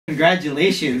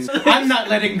Congratulations. I'm not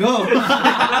letting go.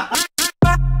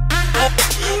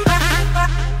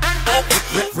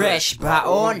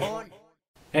 FreshBaon.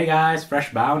 Hey guys,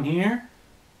 FreshBaon here,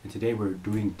 and today we're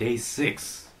doing day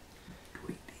 6.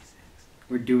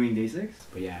 We're doing day 6?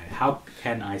 But yeah, how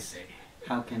can I say?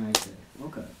 How can I say?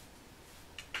 Okay.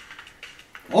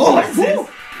 Oh, what's this?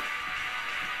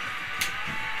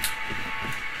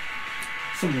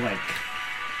 Some like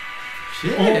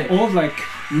Shit. old like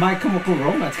My Chemical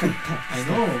Romance kind of stuff. I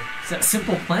know. It's that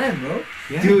simple plan, bro.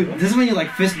 Yeah, Dude, bro. this is when you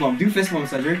like fist bump. Do fist bump,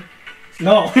 Cedric.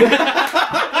 No.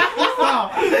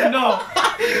 No.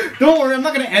 Don't worry, I'm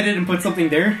not gonna edit and put something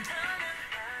there.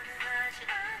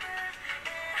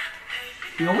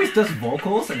 He always does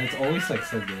vocals and it's always like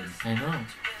so good. I know.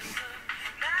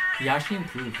 He actually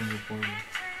improved from before.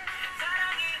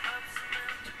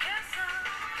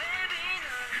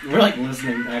 We're like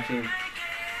listening, actually.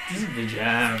 This is the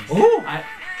jam. Oh,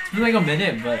 It's been like a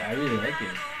minute, but I really like it.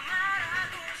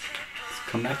 This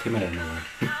comeback came out of nowhere.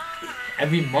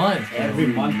 Every month. every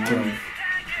month. Bro.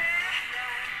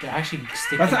 They're actually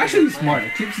sticking. That's to actually their plan. smart.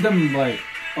 It keeps them like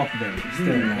up there.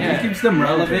 Yeah. It keeps them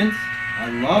relevant. I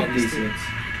love Yeah, day this 6.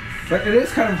 But it is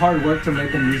kind of hard work to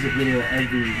make a music video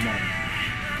every month.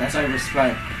 That's I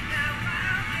respect.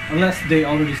 Unless they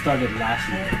already started last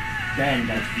year. Then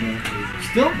that's more crazy.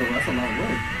 Still though, that's a lot of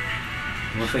work.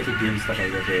 Once they keep doing stuff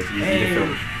like this, it's easy Hey. to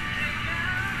film.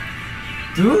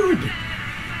 Dude!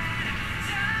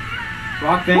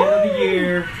 Rock band of the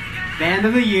year. Band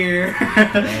of the year.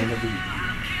 And it'll be-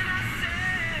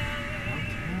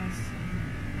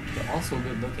 They're also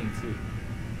good looking too.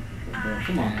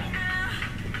 Come on.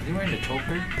 Is he wearing a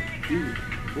choker? Dude.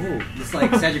 Whoa. Just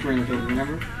like Cedric wearing the filter,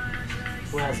 remember?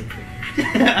 Who has a pick?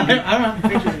 I don't have a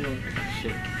picture anymore.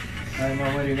 Shit. I don't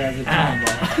know what you guys are talking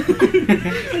about.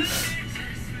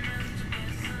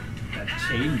 That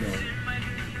chain though.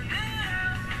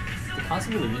 The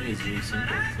concept of the video is really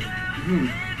simple too. Hmm.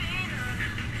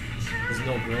 There's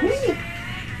no girls.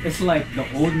 It's like the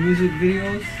old music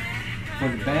videos for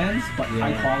the bands, but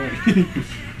high quality.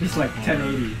 Just like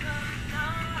 1080.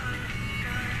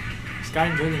 Just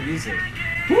gotta enjoy the music.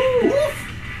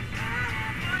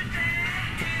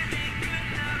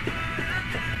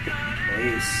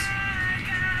 Ace.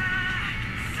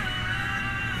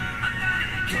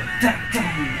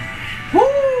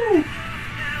 Woo!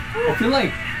 I feel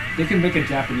like they can make a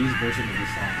Japanese version of this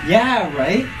song. Yeah,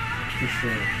 right? For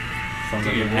sure. Sounds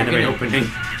like Dude, an we're anime gonna- opening.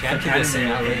 Jam to this in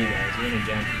LA, guys. We're gonna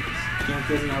jam to this. Can't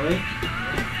kiss in LA?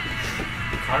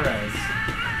 Car rides.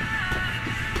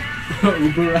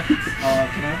 Uber rides.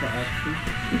 Can I have the extra?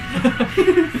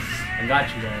 I got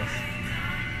you guys.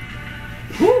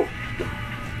 Woo!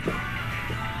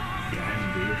 Damn,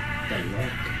 dude. The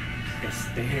look. The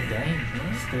stare. Dang,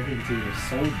 huh? Stare into your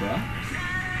soul, bro.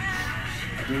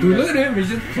 Dude, look at him. He's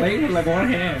just playing with like one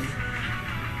hand.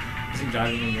 He's like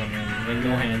driving with one hand, like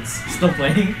no hands. Still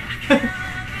playing.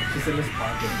 Just in his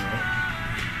pocket,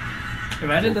 bro.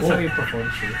 Imagine that's how you perform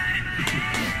shit.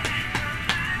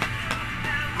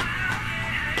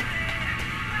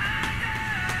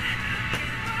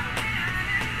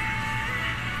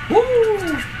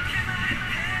 Woo!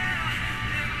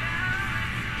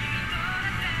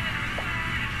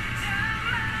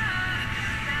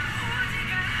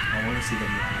 I want to see them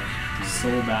live so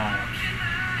bad.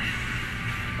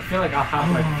 I feel like I'll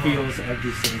have like feels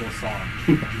every single song.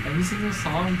 Every single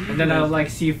song, dude. And then I'll like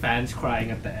see fans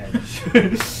crying at the edge.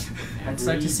 I'd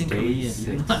start to sing Day Korean.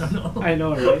 6. I don't know. I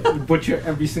know, right? You butcher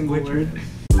every single word.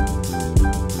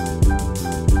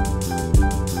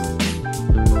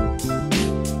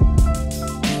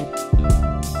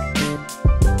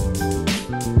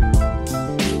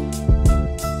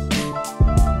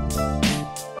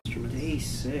 Day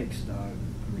 6, dog.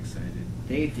 I'm excited.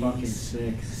 Day fucking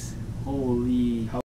 6. Holy.